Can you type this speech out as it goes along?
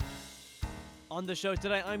On the show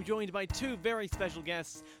today, I'm joined by two very special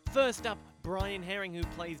guests. First up, Brian Herring, who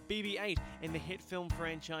plays BB-8 in the hit film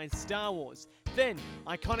franchise Star Wars. Then,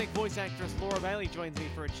 iconic voice actress Laura Bailey joins me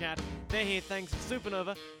for a chat. They're here thanks to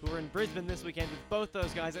Supernova, who are in Brisbane this weekend with both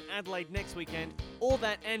those guys at Adelaide next weekend. All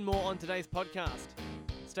that and more on today's podcast.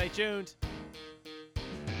 Stay tuned.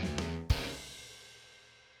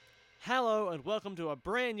 Hello and welcome to a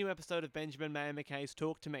brand new episode of Benjamin Mayo Mackay's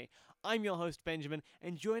Talk to Me. I'm your host Benjamin,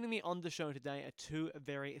 and joining me on the show today are two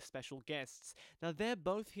very special guests. Now they're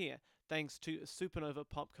both here thanks to Supernova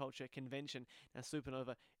Pop Culture Convention. Now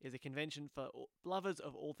Supernova is a convention for lovers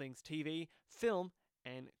of all things TV, film,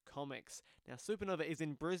 and comics. Now Supernova is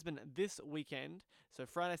in Brisbane this weekend, so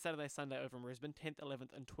Friday, Saturday, Sunday over in Brisbane, 10th,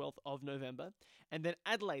 11th and 12th of November, and then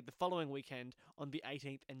Adelaide the following weekend on the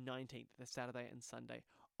 18th and 19th, the Saturday and Sunday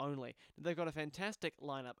only. They've got a fantastic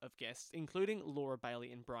lineup of guests, including Laura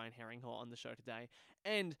Bailey and Brian Herring, who are on the show today,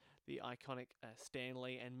 and the iconic Stan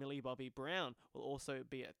Lee and Millie Bobby Brown will also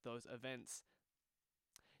be at those events.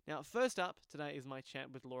 Now, first up today is my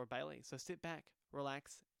chat with Laura Bailey, so sit back,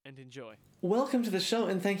 relax, and enjoy. Welcome to the show,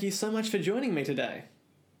 and thank you so much for joining me today.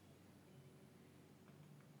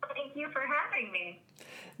 Thank you for having me.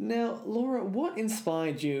 Now, Laura, what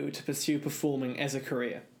inspired you to pursue performing as a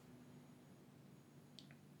career?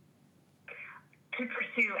 To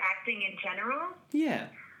pursue acting in general? Yeah.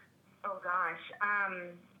 Oh gosh.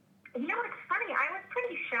 It's funny. I was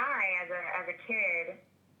pretty shy as a kid,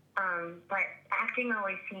 but acting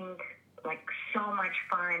always seemed like so much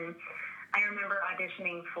fun. I remember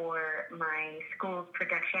auditioning for my school's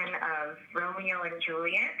production of Romeo and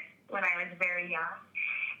Juliet when I was very young.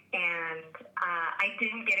 And I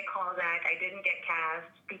didn't get a call back. I didn't get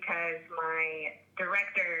cast because my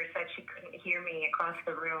director said she couldn't hear me across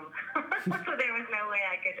the room. So there was no way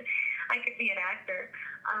I could be an actor.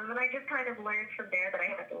 And I just kind of learned from there that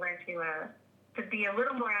I had to learn to be a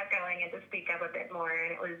little more outgoing and to speak up a bit more.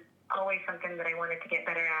 And it was always something that I wanted to get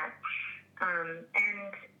better at. And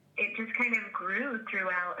it just kind of grew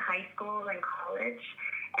throughout high school and college.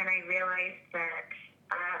 And I realized that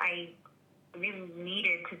I really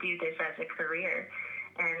needed to do this as a career,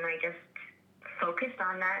 and I just focused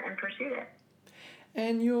on that and pursued it.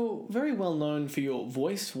 And you're very well known for your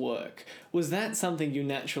voice work. Was that something you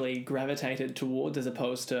naturally gravitated towards as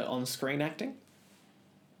opposed to on-screen acting?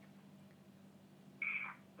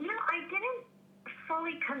 No, I didn't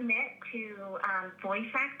fully commit to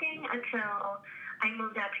voice acting until I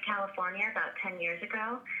moved out to California about 10 years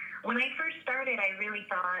ago. When I first started, I really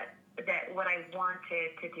thought that what I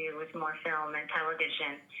wanted to do was more film and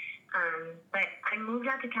television. But I moved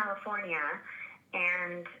out to California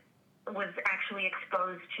and was actually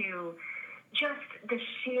exposed to just the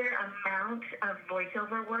sheer amount of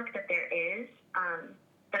voiceover work that there is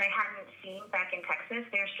that I hadn't seen back in Texas.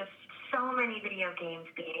 There's just so many video games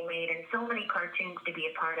being made and so many cartoons to be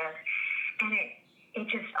a part of. And it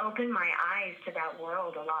just opened my eyes to that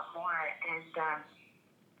world a lot more. And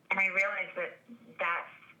I realized that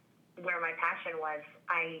that's where my passion was.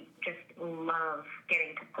 I just love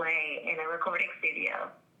getting to play in a recording studio.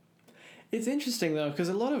 It's interesting though, because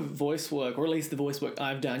a lot of voice work, or at least the voice work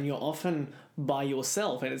I've done, you're often by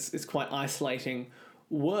yourself, and it's quite isolating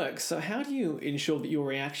work. So how do you ensure that your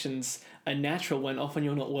reactions are natural when often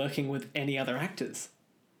you're not working with any other actors?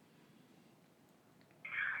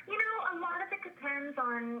 A lot of it depends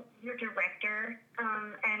on your director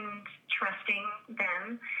and trusting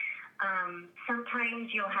them. Sometimes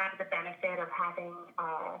you'll have the benefit of having,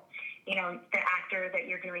 the actor that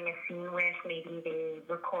you're doing a scene with, maybe they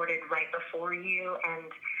recorded right before you and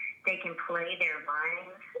they can play their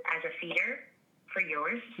lines as a feeder for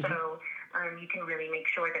yours. Mm-hmm. So you can really make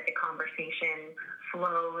sure that the conversation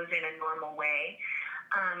flows in a normal way.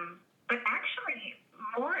 But actually,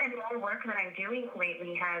 more and more work that I'm doing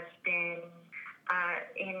lately has been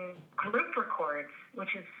in group records,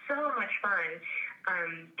 which is so much fun.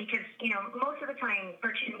 Because, most of the time,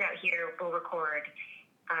 cartoons out here will record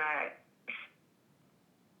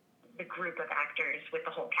the group of actors with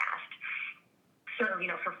the whole cast. So,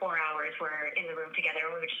 for 4 hours, we're in the room together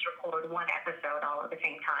and we would just record one episode all at the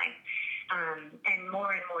same time. And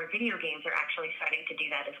more video games are actually starting to do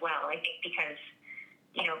that as well. I think because,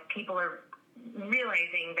 people are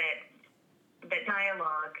realizing that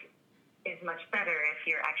dialogue is much better if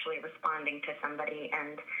you're actually responding to somebody,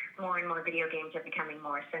 and more video games are becoming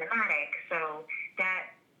more cinematic. So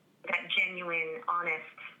that genuine,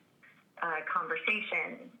 honest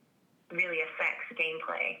conversation really affects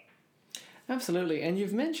gameplay. Absolutely, and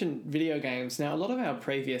you've mentioned video games. Now, a lot of our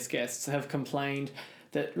previous guests have complained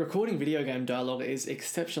that recording video game dialogue is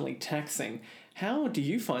exceptionally taxing. How do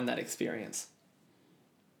you find that experience?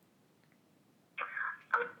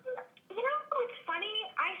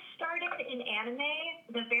 anime,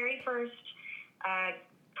 the very first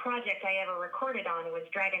project I ever recorded on was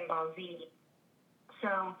Dragon Ball Z.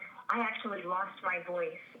 So I actually lost my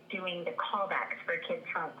voice doing the callbacks for Kid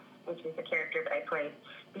Trunks, which is the character that I played,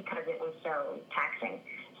 because it was so taxing.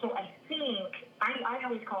 So I think, I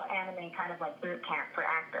always call anime kind of like boot camp for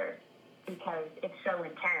actors because it's so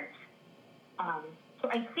intense. So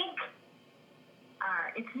I think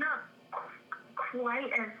it's not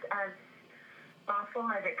quite as awful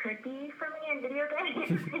as it could be for me in video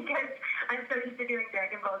games because I'm so used to doing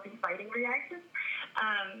Dragon Ball Z fighting reactions.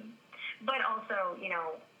 But also, you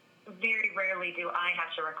know, very rarely do I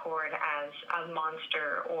have to record as a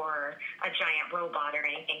monster or a giant robot or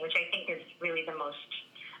anything, which I think is really the most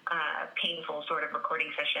painful sort of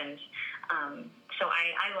recording sessions. So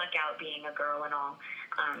I luck out being a girl and all,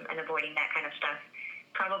 and avoiding that kind of stuff.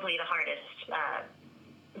 Probably the hardest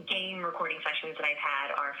game recording sessions that I've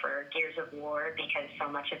had are for Gears of War, because so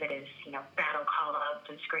much of it is, you know, battle call-ups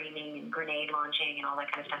and screaming and grenade launching and all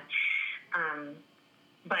that kind of stuff.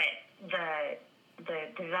 But the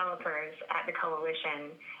developers at the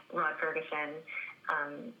Coalition, Rod Ferguson,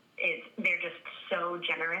 they're just so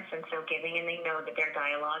generous and so giving, and they know that their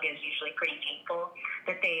dialogue is usually pretty painful,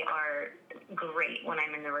 that they are great when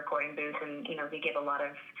I'm in the recording booth, and, you know, they give a lot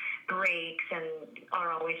of breaks and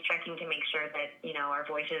are always checking to make sure that, you know, our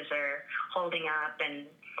voices are holding up, and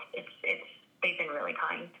they've been really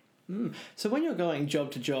kind. So when you're going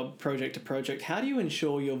job to job, project to project, how do you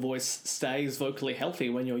ensure your voice stays vocally healthy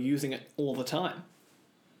when you're using it all the time?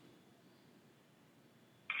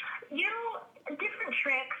 You know, different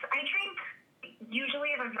tricks. I drink,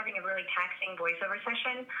 usually if I'm having a really taxing voiceover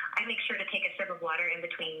session, I make sure to take a sip of water in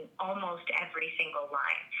between almost every single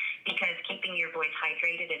line, because keeping your voice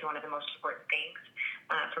hydrated is one of the most important things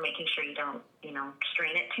for making sure you don't, you know,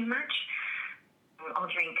 strain it too much. I'll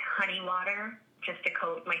drink honey water just to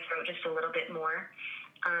coat my throat just a little bit more.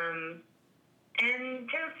 And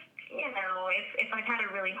just, you know, if I've had a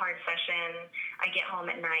really hard session, I get home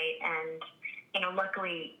at night and, you know,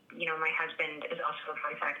 luckily, you know, my husband is also a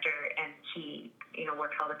voice actor, and he, you know,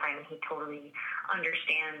 works all the time, and he totally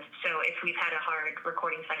understands. So if we've had a hard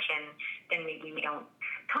recording session, then maybe we don't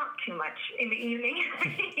talk too much in the evening,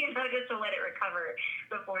 you know, just to let it recover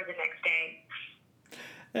before the next day.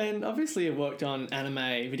 And obviously you've worked on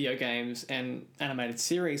anime, video games, and animated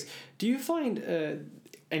series. Do you find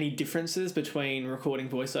any differences between recording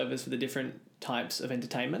voiceovers for the different types of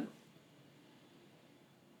entertainment?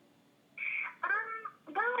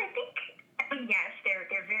 Well, I think, yes, they're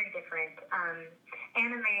very different.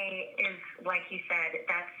 Anime is, like you said,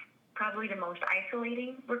 that's probably the most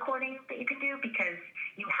isolating recording that you can do, because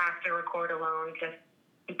you have to record alone just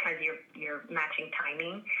because you're matching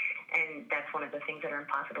timing. And that's one of the things that are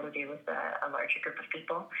impossible to do with a larger group of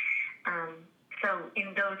people. So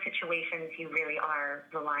in those situations, you really are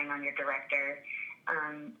relying on your director.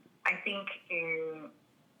 I think in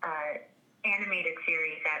animated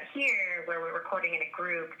series out here, where we're recording in a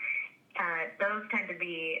group, those tend to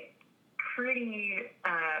be pretty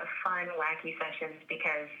fun, wacky sessions,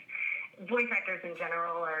 because voice actors in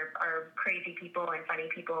general are crazy people and funny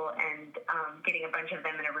people, and getting a bunch of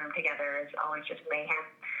them in a room together is always just mayhem.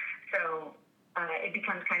 So it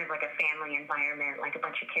becomes kind of like a family environment, like a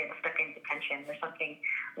bunch of kids stuck in detention or something,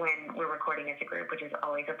 when we're recording as a group, which is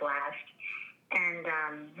always a blast. And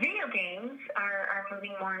video games are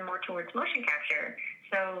moving more and more towards motion capture.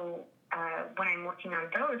 So when I'm working on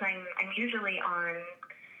those, I'm usually on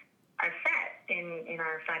a set in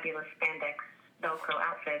our fabulous spandex Velcro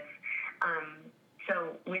outfits.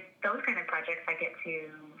 So with those kind of projects, I get to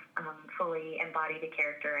fully embody the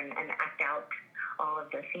character and act out all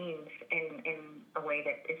of the scenes in a way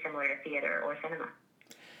that is similar to theater or cinema.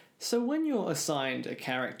 So when you're assigned a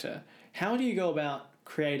character, how do you go about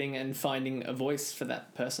creating and finding a voice for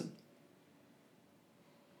that person?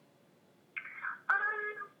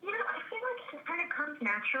 You know, I feel like it kind of comes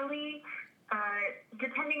naturally,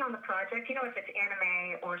 depending on the project. You know, if it's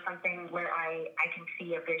anime or something where I can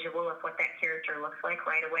see a visual of what that character looks like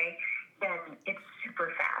right away, then it's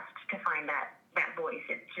super fast to find that voice.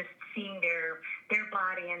 It's just seeing their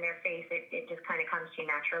body and their face, it just kind of comes to you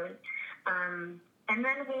naturally. And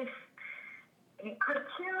then with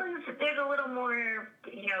cartoons, there's a little more,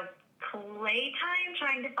 you know, playtime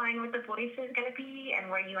trying to find what the voice is going to be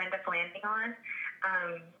and where you end up landing on,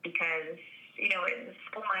 because, you know, it's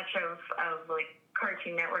so much of like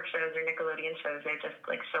Cartoon Network shows or Nickelodeon shows, they're just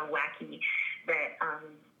like so wacky that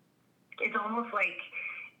it's almost like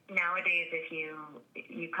nowadays, if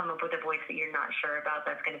you come up with a voice that you're not sure about,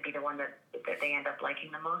 that's going to be the one that they end up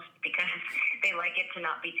liking the most, because they like it to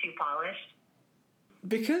not be too polished.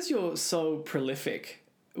 Because you're so prolific,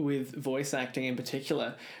 with voice acting in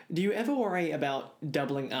particular, do you ever worry about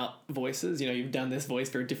doubling up voices? You know, you've done this voice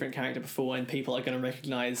for a different character before and people are going to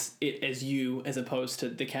recognize it as you as opposed to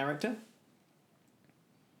the character?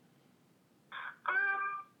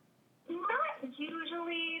 Not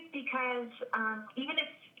usually, because even if,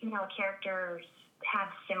 characters have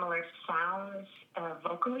similar sounds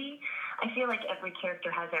vocally, I feel like every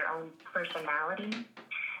character has their own personality.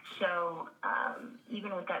 So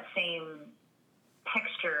even with that same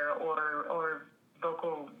texture or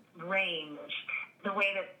vocal range, the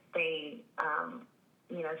way that they,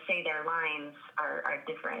 say their lines are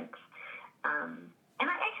different. And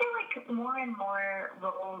I feel like more and more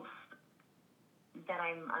roles that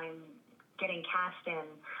I'm getting cast in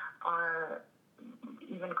are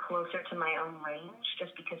even closer to my own range,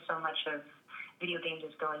 just because so much of video games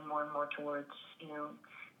is going more and more towards,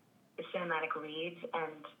 the cinematic leads,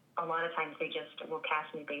 and a lot of times they just will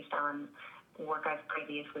cast me based on work I've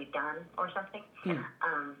previously done or something.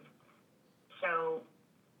 So,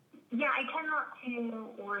 yeah, I tend not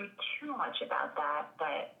to worry too much about that,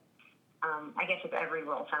 but I guess if every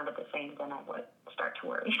role sounded the same, then I would start to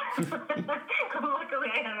worry. Luckily,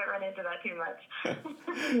 I haven't run into that too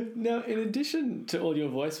much. Now, in addition to all your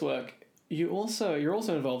voice work, you're also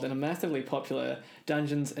involved in a massively popular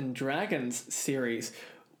Dungeons and Dragons series.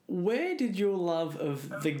 Where did your love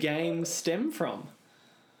of the game stem from?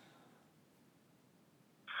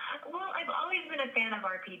 Well, I've always been a fan of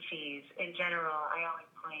RPGs in general. I always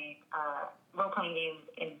played role-playing games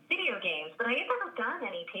in video games, but I had never done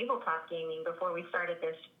any tabletop gaming before we started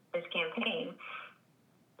this campaign.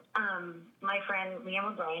 My friend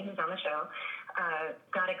Liam O'Brien, who's on the show,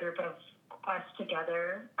 got a group of us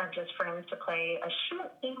together, of just friends, to play a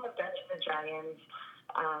short game of Dungeons and Dragons,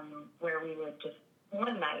 where we would just,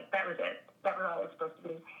 one night, that was it. That was all it was supposed to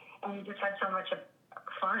be. And we just had so much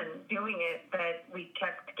fun doing it that we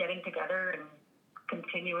kept getting together and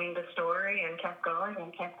continuing the story and kept going, and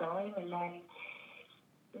then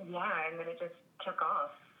it just took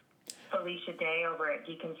off. Felicia Day over at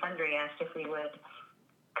Geek and Sundry asked if we would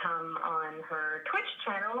come on her Twitch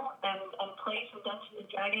channel and play some Dungeons and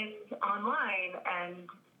Dragons online, and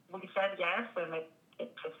we said yes, and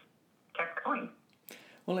it just kept going.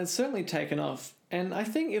 Well, it's certainly taken off, and I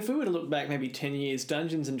think if we were to look back maybe 10 years,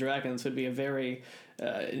 Dungeons and Dragons would be a very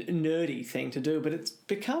nerdy thing to do, but it's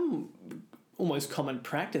become almost common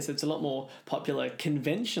practice. It's a lot more popular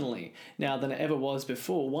conventionally now than it ever was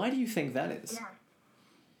before. Why do you think that is? Yeah.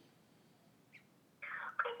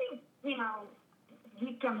 I think,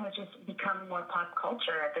 geekdom has just become more pop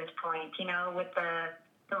culture at this point, with the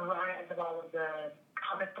rise of all of the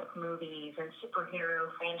comic book movies and superhero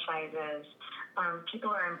franchises. People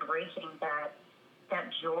are embracing that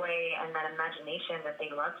joy and that imagination that they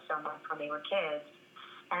loved so much when they were kids.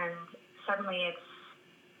 And suddenly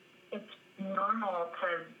it's normal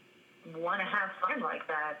to want to have fun like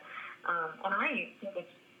that. And I think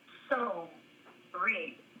it's so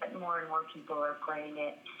great that more and more people are playing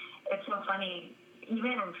it. It's so funny,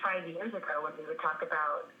 even 5 years ago when we would talk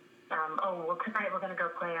about, tonight we're going to go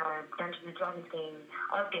play our Dungeons and Dragons game,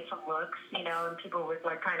 I would get some looks, and people would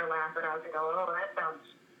kind of laugh at us and go, oh, that sounds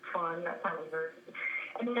fun, that sounds weird.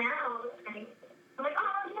 And now, I'm like,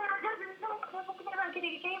 oh, yeah, Dungeons and Dragons, I'm thinking about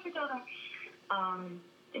getting a game together.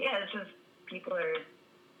 It's just people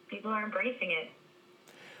are embracing it.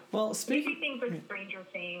 Well, Maybe things like Stranger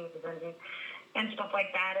Things and stuff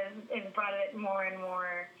like that has brought it more and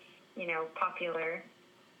more, popular,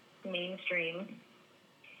 mainstream.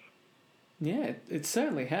 Yeah, it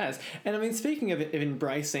certainly has. And I mean, speaking of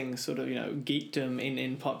embracing sort of, geekdom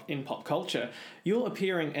in pop culture, you're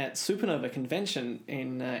appearing at Supernova Convention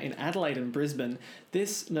in Adelaide and Brisbane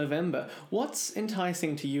this November. What's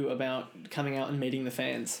enticing to you about coming out and meeting the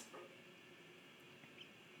fans?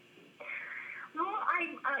 Well,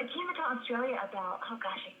 I came into Australia about, I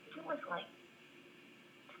think it was like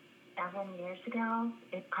 7 years ago.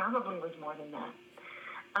 It probably was more than that.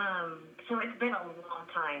 So it's been a long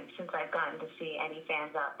time since I've gotten to see any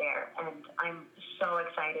fans out there, and I'm so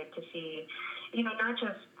excited to see, not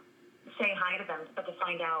just say hi to them, but to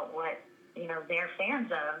find out what, they're fans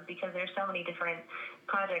of, because there's so many different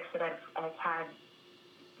projects that I've had,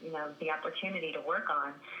 the opportunity to work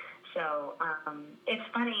on. So it's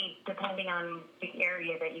funny, depending on the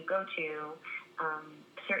area that you go to,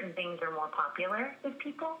 certain things are more popular with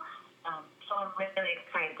people. So I'm really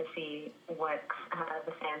excited to see what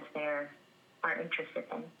the fans there are interested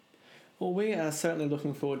in. Well, we are certainly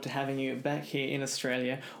looking forward to having you back here in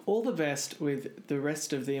Australia. All the best with the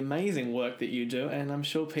rest of the amazing work that you do, and I'm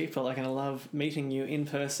sure people are going to love meeting you in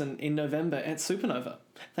person in November at Supernova.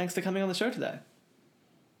 Thanks for coming on the show today.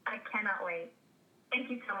 I cannot wait. Thank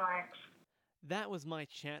you so much. That was my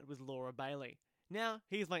chat with Laura Bailey. Now,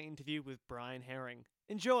 here's my interview with Brian Herring.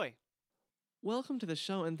 Enjoy! Welcome to the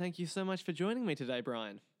show, and thank you so much for joining me today,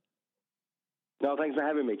 Brian. No, thanks for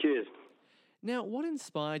having me. Cheers. Now, what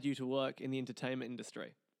inspired you to work in the entertainment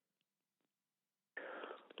industry?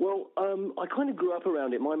 Well, I kind of grew up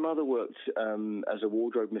around it. My mother worked as a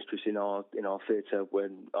wardrobe mistress in our theatre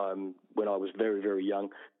when I was very, very young,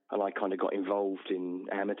 and I kind of got involved in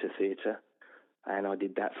amateur theatre, and I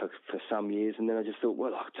did that for some years, and then I just thought,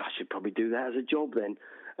 well, I should probably do that as a job then,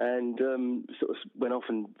 and sort of went off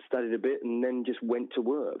and studied a bit, and then just went to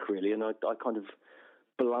work really, and I kind of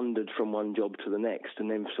blundered from one job to the next, and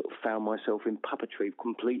then sort of found myself in puppetry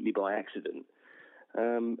completely by accident,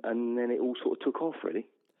 and then it all sort of took off really.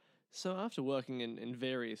 So after working in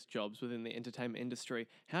various jobs within the entertainment industry,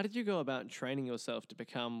 how did you go about training yourself to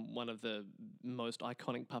become one of the most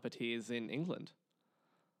iconic puppeteers in England?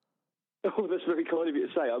 Oh, that's very kind of you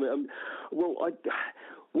to say. I mean,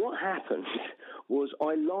 what happened was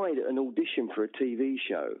I lied at an audition for a TV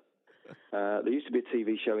show. There used to be a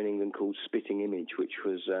TV show in England called Spitting Image, which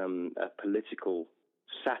was a political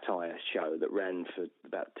satire show that ran for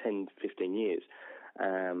about 10, 15 years.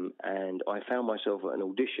 And I found myself at an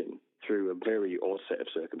audition through a very odd set of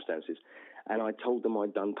circumstances. And I told them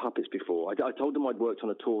I'd done puppets before. I told them I'd worked on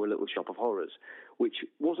a tour of Little Shop of Horrors, which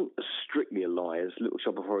wasn't strictly a lie, as Little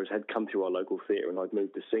Shop of Horrors had come to our local theatre and I'd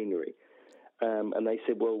moved the scenery. And they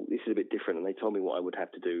said, well, this is a bit different. And they told me what I would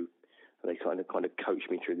have to do. And they kind of coached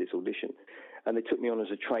me through this audition. And they took me on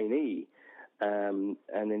as a trainee. And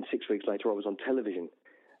then 6 weeks later, I was on television.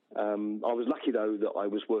 I was lucky, though, that I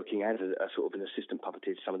was working as a sort of an assistant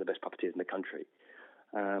puppeteer to some of the best puppeteers in the country.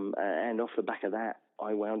 And off the back of that,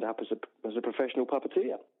 I wound up as a professional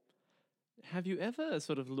puppeteer. Have you ever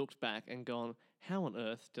sort of looked back and gone, how on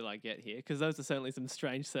earth did I get here? Because those are certainly some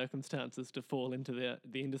strange circumstances to fall into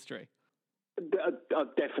the industry. I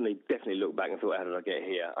definitely looked back and thought, how did I get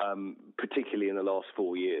here? Particularly in the last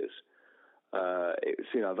 4 years.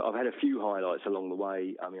 I've had a few highlights along the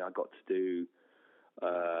way. I mean, I got to do...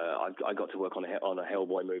 I got to work on a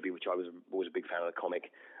Hellboy movie, which I was always a big fan of the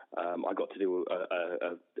comic. I got to do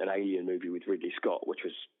an Alien movie with Ridley Scott, which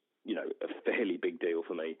was, a fairly big deal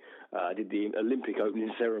for me. I did the Olympic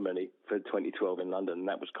opening ceremony for 2012 in London, and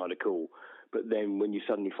that was kind of cool. But then when you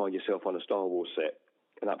suddenly find yourself on a Star Wars set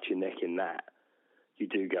and up to your neck in that, you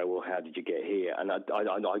do go, well, how did you get here? And I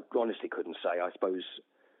honestly couldn't say. I suppose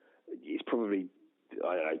it's probably,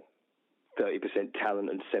 I don't know, 30% talent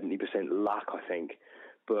and 70% luck, I think.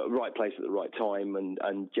 But right place at the right time,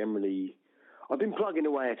 and generally, I've been plugging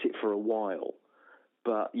away at it for a while.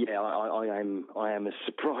 But yeah, I am as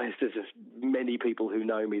surprised as many people who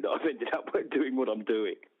know me that I've ended up doing what I'm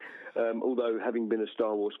doing. Although having been a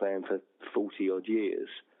Star Wars fan for 40 odd years,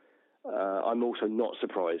 I'm also not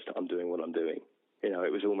surprised I'm doing what I'm doing.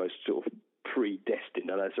 It was almost sort of predestined.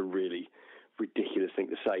 I know that's a really ridiculous thing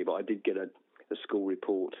to say, but I did get a school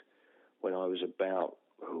report when I was about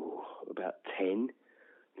 10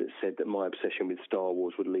 that said that my obsession with Star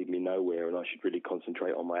Wars would lead me nowhere and I should really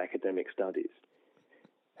concentrate on my academic studies.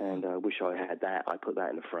 And I wish I had that. I put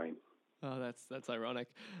that in a frame. Oh, that's ironic.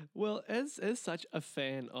 Well, as such a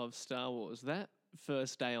fan of Star Wars, that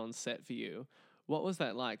first day on set for you, what was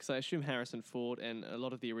that like? So I assume Harrison Ford and a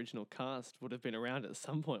lot of the original cast would have been around at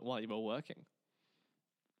some point while you were working.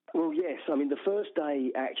 Well, yes. I mean, the first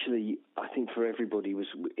day, actually, I think for everybody we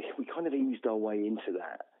kind of eased our way into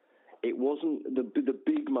that. It wasn't, the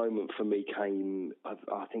big moment for me came,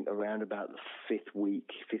 I think, around about the sixth week,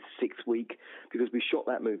 because we shot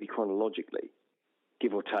that movie chronologically,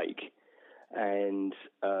 give or take. And,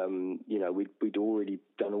 we'd already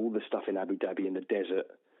done all the stuff in Abu Dhabi in the desert.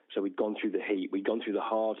 So we'd gone through the heat. We'd gone through the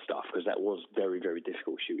hard stuff, because that was very, very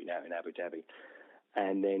difficult shooting out in Abu Dhabi.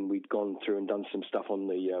 And then we'd gone through and done some stuff on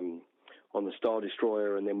the Star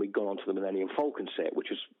Destroyer, and then we'd gone on to the Millennium Falcon set, which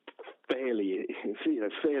was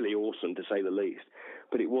fairly awesome to say the least.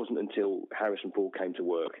 But it wasn't until Harrison Ford came to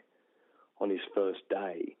work on his first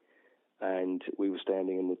day, and we were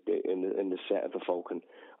standing in the set of the Falcon,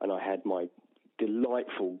 and I had my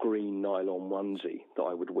delightful green nylon onesie that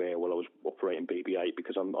I would wear while I was operating BB-8,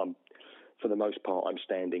 because I'm for the most part, I'm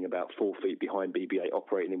standing about 4 feet behind BB-8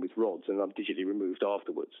 operating him with rods, and I'm digitally removed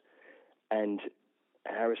afterwards. And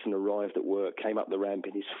Harrison arrived at work, came up the ramp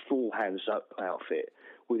in his full hands-up outfit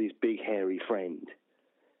with his big hairy friend.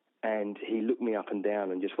 And he looked me up and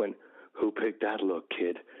down and just went, "Who picked that look,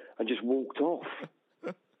 kid?" and just walked off.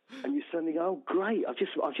 And you suddenly go, "Oh, great, I've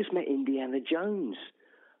just met Indiana Jones."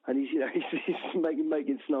 And he's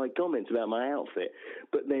making snide comments about my outfit.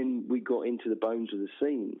 But then we got into the bones of the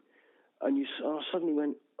scene. and I suddenly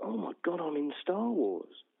went, oh my God, I'm in Star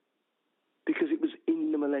Wars. Because it was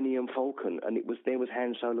in the Millennium Falcon, and there was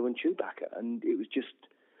Han Solo and Chewbacca, and it was just,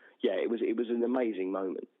 it was an amazing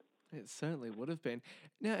moment. It certainly would have been.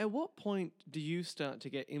 Now, at what point do you start to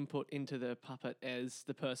get input into the puppet as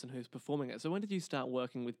the person who's performing it? So when did you start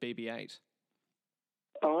working with BB-8?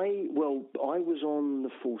 I was on The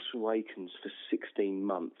Force Awakens for 16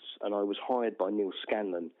 months, and I was hired by Neil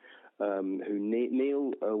Scanlon, who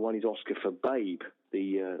Neil won his Oscar for Babe,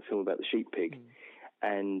 the film about the sheep pig.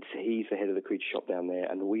 And he's the head of the creature shop down there,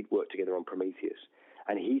 and we'd worked together on Prometheus.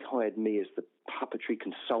 And he'd hired me as the puppetry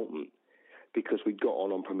consultant because we'd got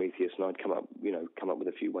on Prometheus, and I'd come up with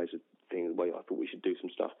a few ways of thinking the way I thought we should do some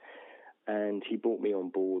stuff. And he brought me on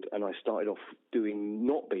board, and I started off doing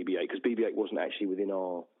not BB-8 because BB-8 wasn't actually within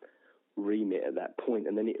our remit at that point.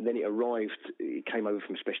 And then it arrived. It came over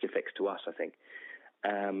from special effects to us, I think.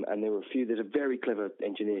 And there's a very clever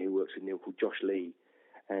engineer who works with Neil called Josh Lee.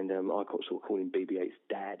 And I sort of call him BB-8's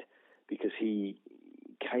dad because he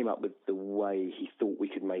came up with the way he thought we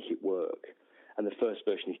could make it work. And the first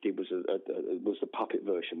version he did was the puppet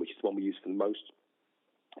version, which is the one we used for most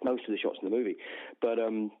of the shots in the movie. But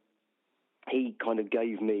he kind of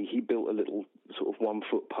he built a little sort of 1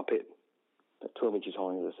 foot puppet, 12 inches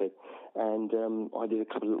high, as I said. And I did a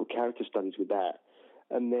couple of little character studies with that.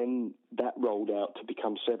 And then that rolled out to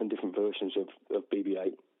become 7 different versions of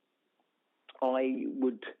BB-8. I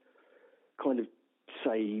would kind of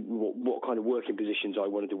say what kind of working positions I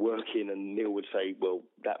wanted to work in, and Neil would say, well,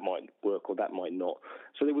 that might work or that might not.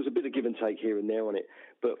 So there was a bit of give and take here and there on it.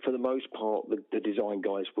 But for the most part, the design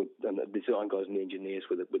guys and the engineers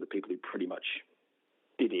were the people who pretty much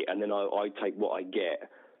did it. And then I take what I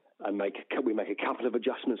get and we make a couple of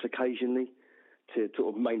adjustments occasionally to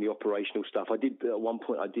sort of mainly operational stuff. At one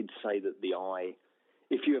point I did say that the eye,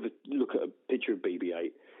 if you ever look at a picture of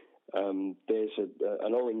BB-8, there's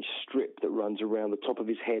an orange strip that runs around the top of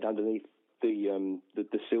his head underneath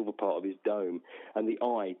the silver part of his dome, and the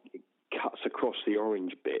eye cuts across the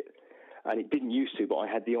orange bit. And it didn't used to, but I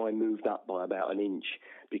had the eye moved up by about 1 inch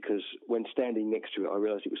because when standing next to it, I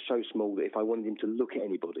realised it was so small that if I wanted him to look at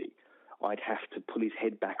anybody, I'd have to pull his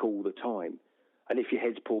head back all the time. And if your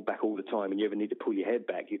head's pulled back all the time and you ever need to pull your head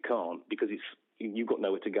back, you can't because you've got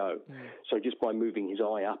nowhere to go. So just by moving his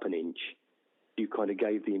eye up 1 inch, you kind of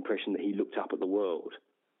gave the impression that he looked up at the world.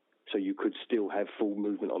 So you could still have full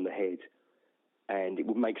movement on the head and it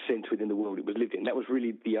would make sense within the world it was lived in. That was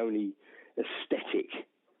really the only aesthetic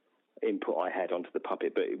input I had onto the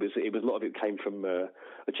puppet, but it was a lot of it came from a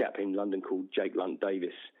chap in London called Jake Lunt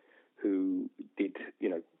Davis, who did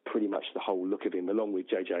pretty much the whole look of him, along with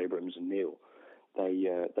J.J. Abrams and Neil.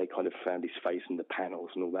 They kind of found his face in the panels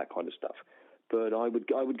and all that kind of stuff. But I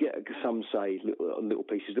would get some say little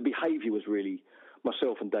pieces. The behaviour was really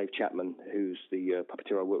myself and Dave Chapman, who's the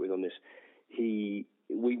puppeteer I work with on this. We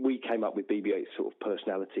came up with BB-8's sort of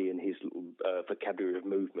personality and his little vocabulary of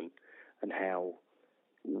movement and how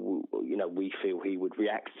we feel he would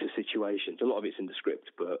react to situations. A lot of it's in the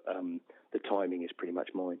script, but the timing is pretty much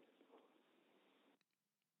mine.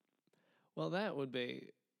 Well, that would be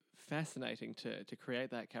fascinating to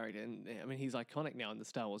create that character. And I mean, he's iconic now in the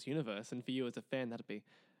Star Wars universe, and for you as a fan, that'd be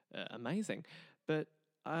amazing. But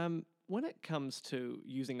when it comes to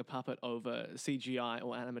using a puppet over CGI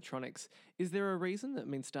or animatronics, is there a reason? I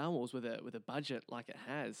mean, Star Wars with a budget like it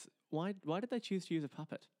has, why did they choose to use a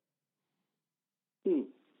puppet?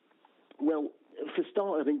 Well, for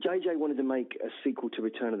start, I think JJ wanted to make a sequel to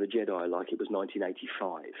Return of the Jedi like it was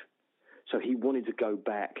 1985. So he wanted to go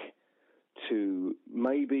back to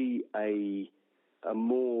maybe a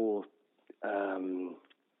more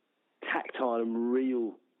tactile and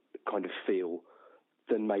real kind of feel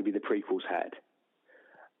than maybe the prequels had.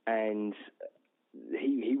 And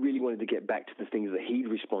he really wanted to get back to the things that he'd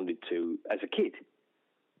responded to as a kid,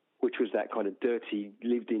 which was that kind of dirty,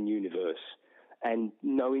 lived-in universe, and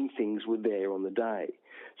knowing things were there on the day.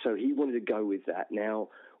 So he wanted to go with that. Now,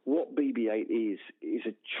 what BB-8 is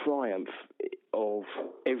a triumph of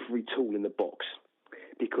every tool in the box,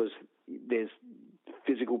 because there's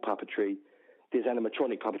physical puppetry, there's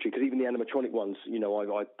animatronic puppetry, because even the animatronic ones,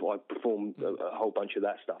 I performed a whole bunch of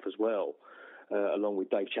that stuff as well, along with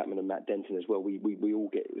Dave Chapman and Matt Denton as well. We all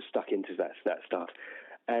get stuck into that stuff.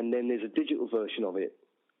 And then there's a digital version of it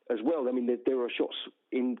as well. I mean, there are shots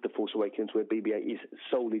in The Force Awakens where BB-8 is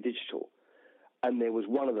solely digital. And there was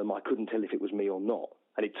one of them I couldn't tell if it was me or not,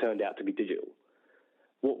 and it turned out to be digital.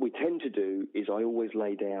 What we tend to do is I always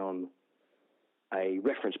lay down a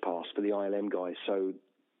reference pass for the ILM guys, so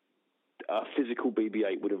a physical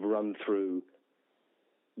BB-8 would have run through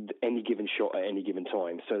any given shot at any given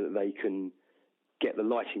time, so that they can get the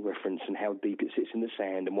lighting reference and how deep it sits in the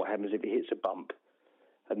sand and what happens if it hits a bump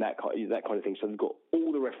and that kind of thing. So they've got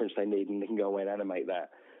all the reference they need and they can go away and animate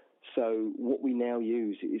that. So what we now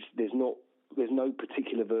use is there's no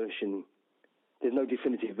particular version, there's no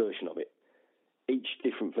definitive version of it. Each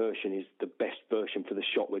different version is the best version for the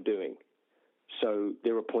shot we're doing. So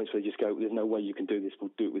there are points where they just go, there's no way you can do this,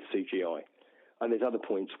 we'll do it with CGI. And there's other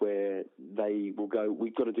points where they will go,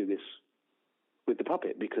 we've got to do this with the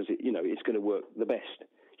puppet because it's going to work the best.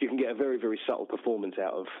 You can get a very, very subtle performance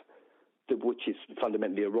out of which is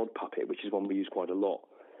fundamentally a rod puppet, which is one we use quite a lot.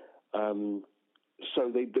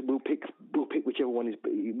 So we'll pick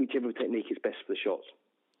whichever technique is best for the shots.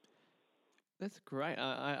 That's great.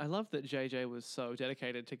 I love that JJ was so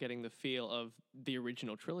dedicated to getting the feel of the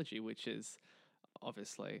original trilogy, which is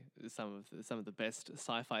obviously some of the best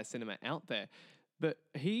sci-fi cinema out there. But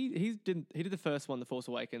he did the first one, The Force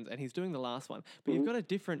Awakens, and he's doing the last one. But you've got a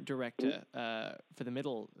different director for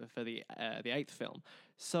the eighth film.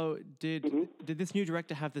 So did this new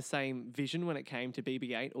director have the same vision when it came to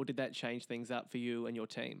BB-8, or did that change things up for you and your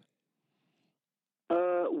team?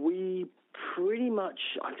 We pretty much,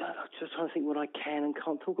 I'm just trying to think what I can and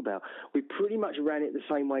can't talk about. We pretty much ran it the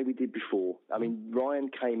same way we did before. I mean,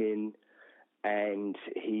 Ryan came in and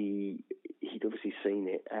he'd obviously seen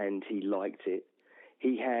it and he liked it.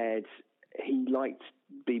 He liked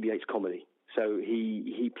BB-8's comedy, so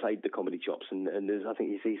he played the comedy chops. And I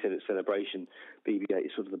think he said at Celebration, BB-8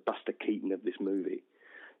 is sort of the Buster Keaton of this movie.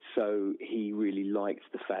 So he really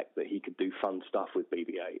liked the fact that he could do fun stuff with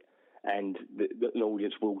BB-8. And an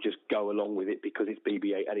audience will just go along with it because it's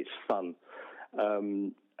BB-8 and it's fun.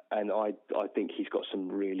 And I think he's got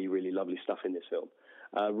some really, really lovely stuff in this film.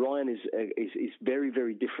 Ryan is very,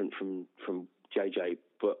 very different from JJ,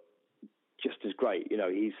 but just as great.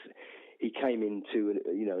 He came into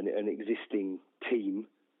an existing team,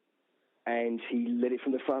 and he led it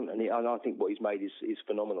from the front. And I think what he's made is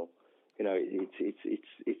phenomenal.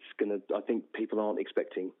 It's gonna. I think people aren't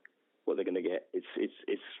expecting what they're going to get.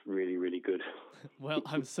 It's really, really good. Well,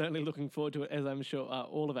 I'm certainly looking forward to it, as I'm sure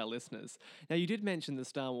all of our listeners. Now, you did mention the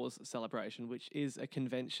Star Wars Celebration, which is a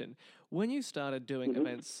convention. When you started doing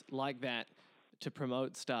events like that to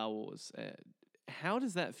promote Star Wars, how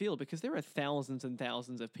does that feel? Because there are thousands and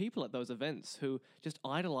thousands of people at those events who just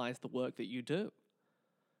idolize the work that you do.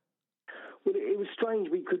 Well, it was strange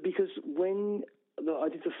because when I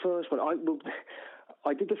did the first one,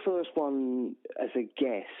 I did the first one as a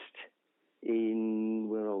guest in,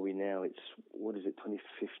 where are we now? It's,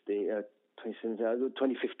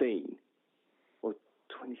 2015 or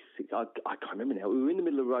 26. I can't remember now. We were in the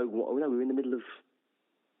middle of Rogue One. No, we were in the middle of.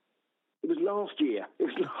 It was last year.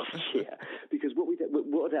 Because what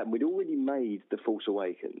had happened, we'd already made The Force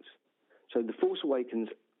Awakens. So The Force Awakens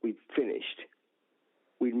we'd finished.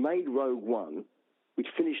 We'd made Rogue One. We'd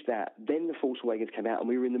finished that. Then The Force Awakens came out, and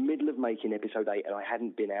we were in the middle of making Episode 8, and I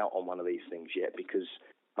hadn't been out on one of these things yet because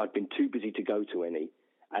I'd been too busy to go to any,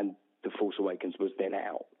 and The Force Awakens was then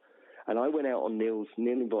out. And I went out on Neil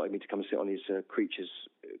invited me to come and sit on his creatures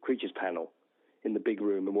panel in the big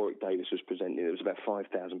room, and Warwick Davis was presenting. There was about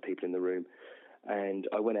 5,000 people in the room. And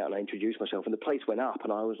I went out and I introduced myself, and the place went up,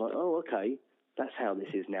 and I was like, oh, okay, that's how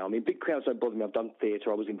this is now. I mean, big crowds don't bother me. I've done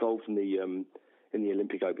theatre. I was involved in the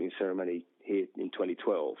Olympic opening ceremony here in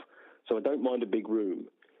 2012. So I don't mind a big room.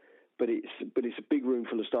 But it's a big room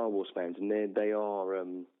full of Star Wars fans, and they're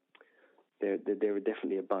definitely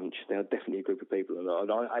a bunch. They are definitely a group of people.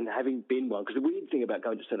 And having been one, because the weird thing about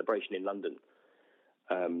going to Celebration in London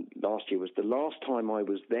last year was the last time I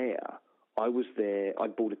was there,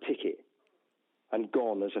 I'd bought a ticket and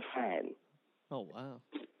gone as a fan. Oh, wow.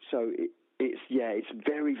 So it's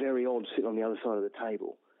very, very odd sitting on the other side of the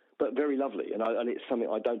table, but very lovely. And it's something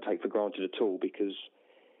I don't take for granted at all because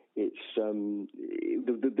it's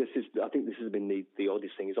I think this has been the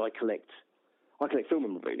oddest thing is I collect film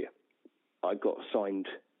memorabilia. I've got signed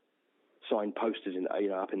posters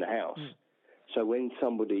up in the house. So when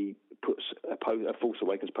somebody puts a Force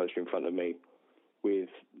Awakens poster in front of me with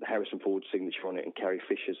Harrison Ford's signature on it and Carrie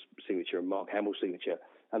Fisher's signature and Mark Hamill's signature,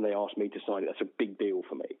 and they ask me to sign it, that's a big deal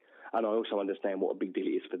for me. And I also understand what a big deal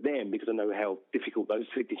it is for them because I know how difficult those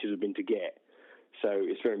signatures have been to get. So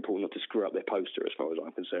it's very important not to screw up their poster as far as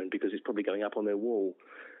I'm concerned because it's probably going up on their wall.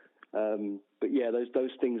 But yeah,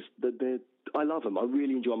 those things, I love them. I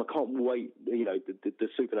really enjoy them. I can't wait. The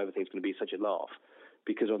Supernova thing is going to be such a laugh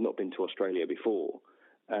because I've not been to Australia before,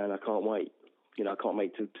 and I can't wait. I can't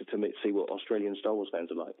wait to see what Australian Star Wars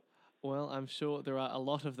fans are like. Well, I'm sure there are a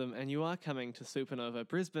lot of them, and you are coming to Supernova,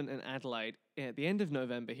 Brisbane and Adelaide at the end of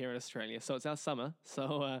November here in Australia. So it's our summer.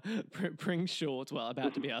 So bring shorts. Well,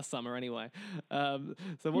 about to be our summer anyway.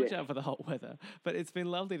 So watch out for the hot weather. But it's been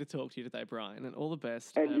lovely to talk to you today, Brian, and all the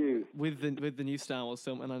best And you. with the new Star Wars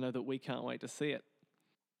film. And I know that we can't wait to see it.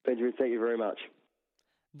 Benjamin, thank you very much.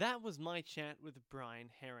 That was my chat with Brian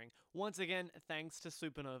Herring. Once again, thanks to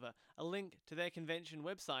Supernova. A link to their convention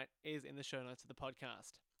website is in the show notes of the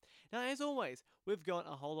podcast. Now, as always, we've got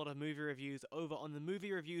a whole lot of movie reviews over on the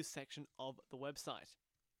movie reviews section of the website.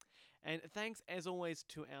 And thanks, as always,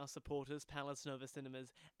 to our supporters, Palace Nova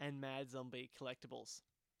Cinemas and Mad Zombie Collectibles.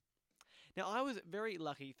 Now, I was very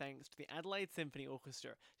lucky, thanks to the Adelaide Symphony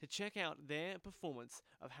Orchestra, to check out their performance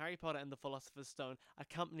of Harry Potter and the Philosopher's Stone,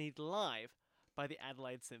 accompanied live by the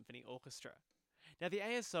Adelaide Symphony Orchestra. Now, the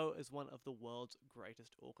ASO is one of the world's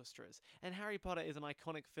greatest orchestras, and Harry Potter is an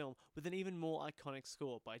iconic film with an even more iconic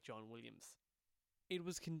score by John Williams. It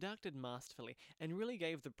was conducted masterfully and really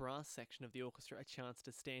gave the brass section of the orchestra a chance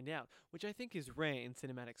to stand out, which I think is rare in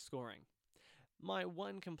cinematic scoring. My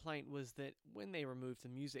one complaint was that when they removed the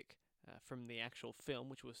music from the actual film,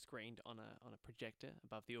 which was screened on a projector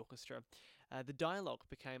above the orchestra, the dialogue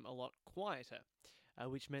became a lot quieter.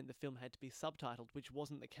 Which meant the film had to be subtitled, which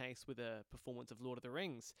wasn't the case with a performance of Lord of the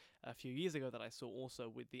Rings a few years ago that I saw also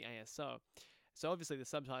with the ASO. So obviously the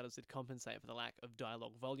subtitles did compensate for the lack of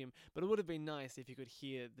dialogue volume, but it would have been nice if you could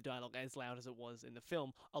hear the dialogue as loud as it was in the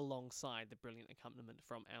film alongside the brilliant accompaniment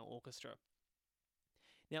from our orchestra.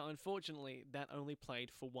 Now, unfortunately, that only played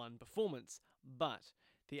for one performance, but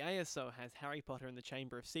the ASO has Harry Potter and the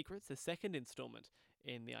Chamber of Secrets, the second installment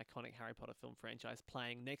in the iconic Harry Potter film franchise,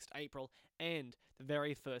 playing next April, and the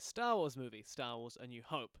very first Star Wars movie, Star Wars A New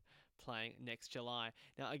Hope, playing next July.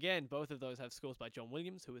 Now, again, both of those have scores by John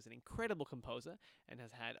Williams, who is an incredible composer and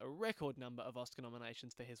has had a record number of Oscar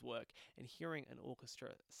nominations for his work, and hearing an orchestra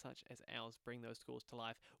such as ours bring those scores to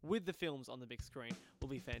life with the films on the big screen will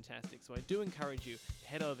be fantastic. So I do encourage you to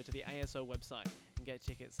head over to the ASO website and get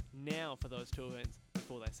tickets now for those two events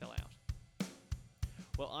before they sell out.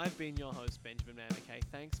 Well, I've been your host, Benjamin Mackay.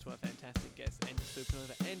 Thanks to our fantastic guests and to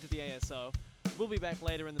Supernova and to the ASO. We'll be back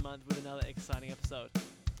later in the month with another exciting episode.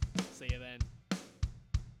 See you then.